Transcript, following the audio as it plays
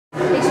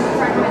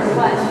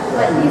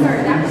but these are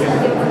actually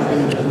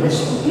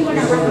people are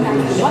not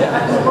recognizing what in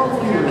the world is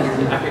going on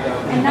here.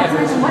 And not to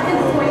mention what is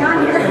going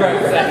on here.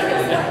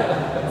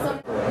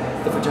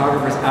 The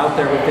photographers out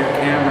there with their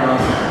camera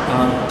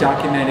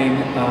documenting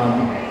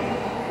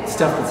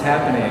stuff that's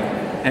happening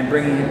and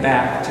bringing it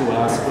back to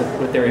us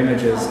with their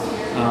images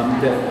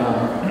that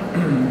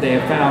they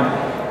have found.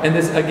 And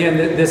this, again,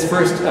 this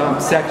first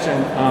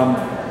section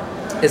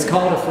is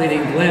called A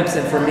Fleeting Glimpse,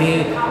 and for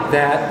me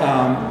that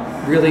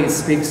really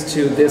speaks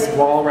to this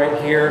wall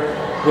right here,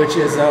 which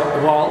is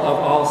a wall of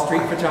all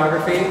street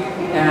photography,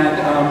 and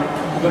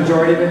the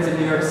majority of it's in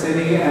New York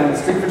City, and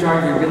street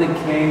photography really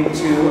came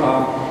to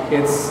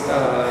its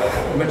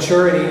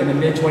maturity in the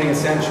mid-20th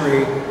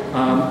century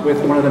with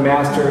one of the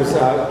masters,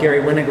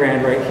 Gary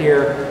Winogrand right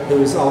here,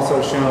 who's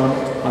also shown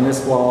on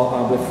this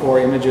wall with 4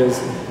 images.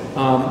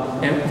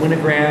 And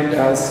Winogrand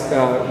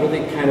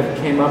really kind of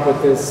came up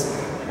with this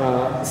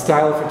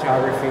style of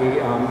photography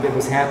that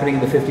was happening in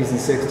the 50s and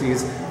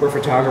 60s, where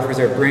photographers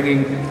are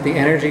bringing the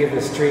energy of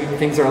the street.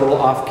 Things are a little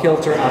off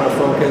kilter, out of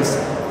focus.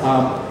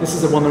 This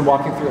is a woman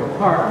walking through a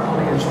park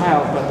holding a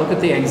child, but look at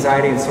the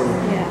anxiety and sort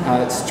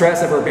of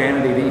stress of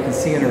urbanity that you can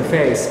see in her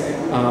face.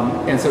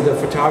 And so the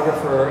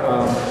photographer,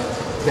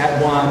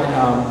 that one,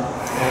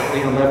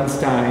 Leon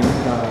Levenstein,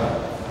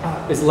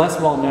 is less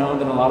well known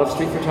than a lot of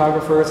street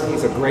photographers.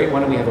 He's a great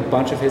one, and we have a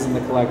bunch of his in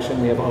the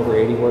collection. We have over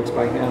 80 works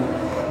by him.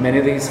 Many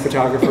of these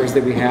photographers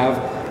that we have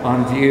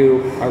on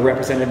view are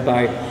represented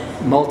by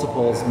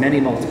many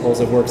multiples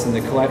of works in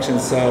the collection.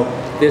 So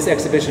this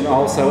exhibition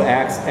also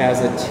acts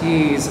as a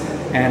tease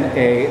and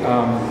a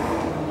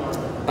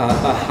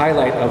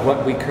highlight of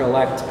what we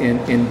collect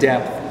in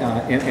depth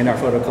in our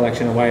photo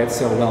collection, and why it's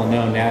so well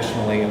known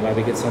nationally, and why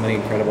we get so many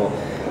incredible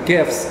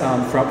gifts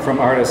from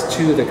artists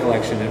to the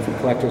collection and from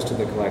collectors to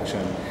the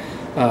collection.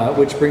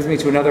 Which brings me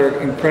to another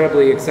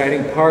incredibly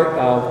exciting part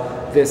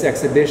of this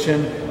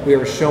exhibition. We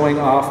are showing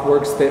off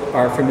works that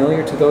are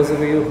familiar to those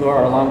of you who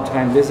are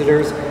longtime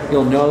visitors.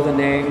 You'll know the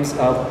names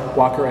of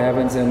Walker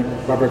Evans and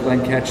Robert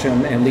Glenn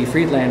Ketchum and Lee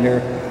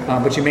Friedlander,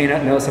 but you may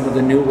not know some of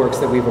the new works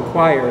that we've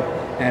acquired.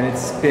 And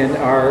it's been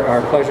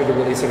our pleasure to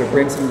really sort of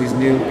bring some of these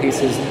new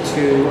pieces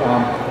to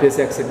this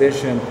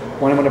exhibition.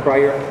 One I want to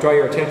draw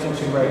your attention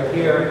to right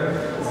here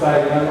is by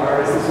a young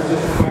artist. This was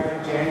just acquired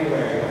in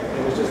January.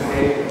 It was just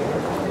made in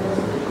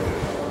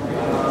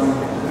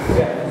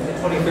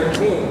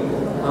 2013.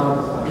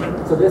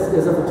 So this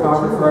is a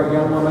photographer, a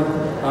young woman.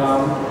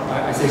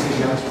 I say she's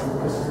young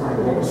because she's my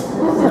age.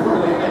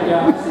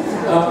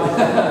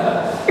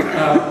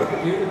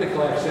 New to the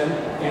collection,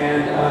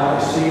 and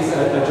she's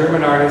a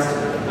German artist.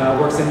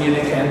 Works in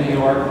Munich and New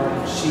York.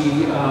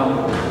 She,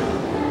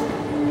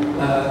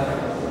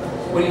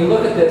 when you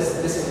look at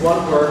this is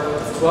one work.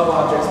 It's 12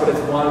 objects, but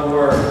it's one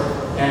work.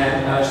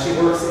 And she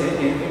works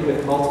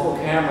with multiple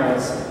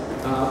cameras.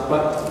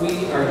 But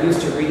we are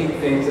used to reading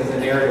things as a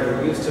narrative.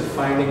 We're used to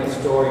finding a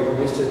story.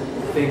 We're used to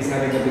things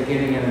having a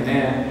beginning and an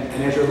end.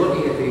 And as you're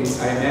looking at these,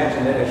 I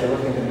imagine that as you're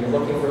looking at them, you're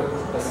looking for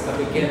a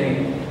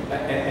beginning,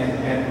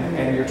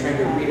 and you're trying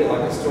to read it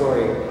like a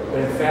story. But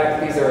in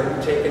fact, these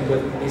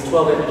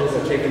 12 images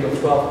are taken with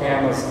 12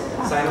 cameras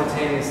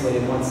simultaneously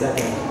in 1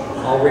 second,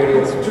 all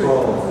radio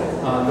controlled.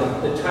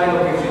 The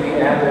title gives you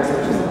the address,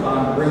 which is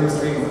on Broome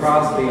Street in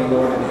Crosby in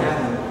Lower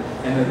Manhattan,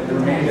 and the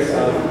remainder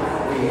of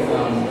the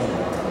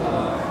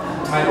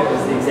title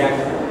is the exact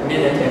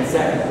minute and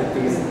second that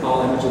these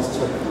all images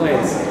took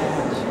place.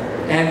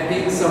 And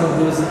being someone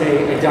who's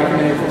a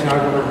documentary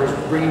photographer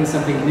who's bringing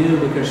something new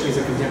because she's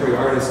a contemporary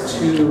artist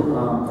to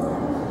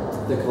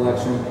the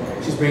collection,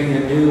 she's bringing a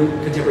new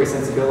contemporary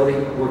sensibility,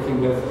 working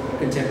with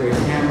contemporary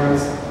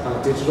cameras,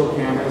 digital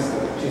cameras.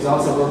 She's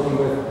also working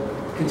with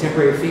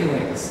contemporary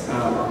feelings.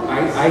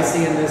 I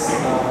see in this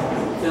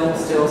film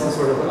still some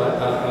sort of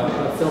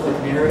a filmic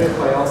narrative,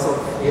 but I also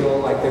feel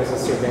like there's a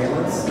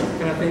surveillance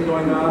kind of thing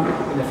going on,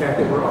 and the fact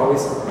that we're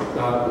always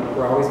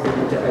being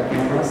looked at by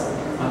cameras.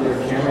 There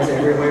are cameras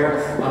everywhere,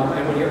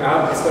 and when you're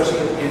out,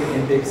 especially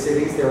in big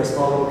cities, there are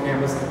small little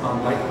cameras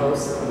on light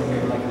posts. When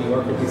you're in like New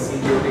York or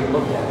DC, you're being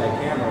looked at by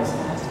cameras.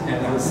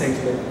 And I was saying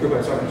to the group I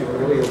was talking to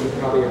earlier, we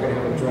probably are going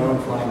to have a drone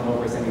flying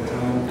over us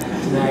anytime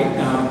tonight.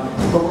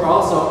 But we're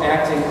also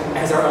acting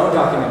as our own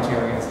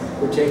documentarians.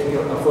 We're taking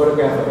a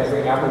photograph of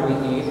every apple we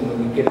eat, and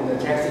when we get in the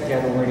taxi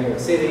cab when we're in New York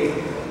City,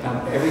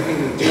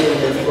 everything we do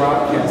is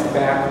broadcast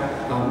back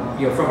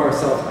from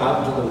ourselves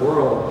out into the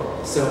world.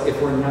 So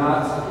if we're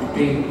not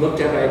being looked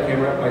at by a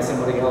camera by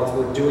somebody else,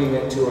 we're doing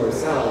it to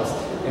ourselves.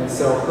 And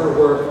so her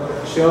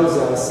work shows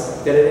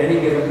us that at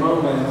any given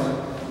moment,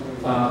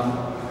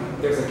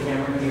 there's a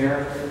camera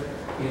here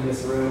in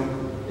this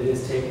room that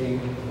is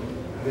taking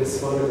this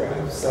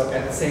photograph. So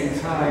at the same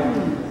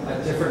time,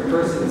 a different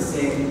person is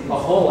seeing a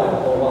whole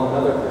apple while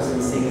another person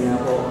is seeing an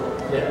apple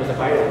with a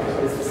bite of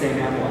it. It's the same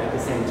apple at the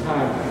same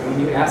time. When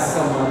you ask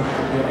someone,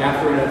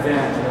 after an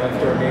event,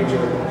 after a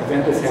major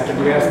event that's happened,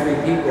 you ask 3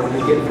 people, and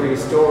you get 3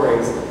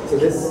 stories. So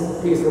this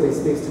piece really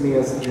speaks to me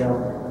as,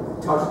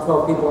 talk to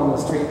 12 people on the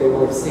street, they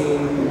will have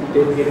seen,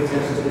 they would get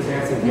attention to the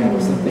taxi cab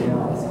or something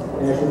else.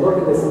 And if you look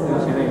at this, and I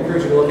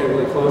encourage you to look at it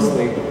really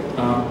closely,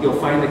 You'll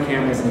find the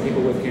cameras and the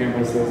people with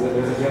cameras.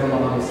 There's a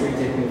gentleman on the street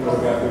taking a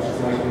photograph, which is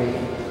likely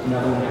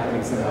another one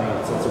happening somewhere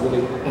else. So it's a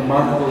really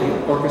remarkably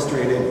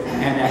orchestrated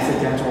and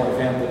accidental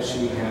event that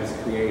she has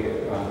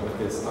created with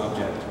this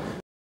object.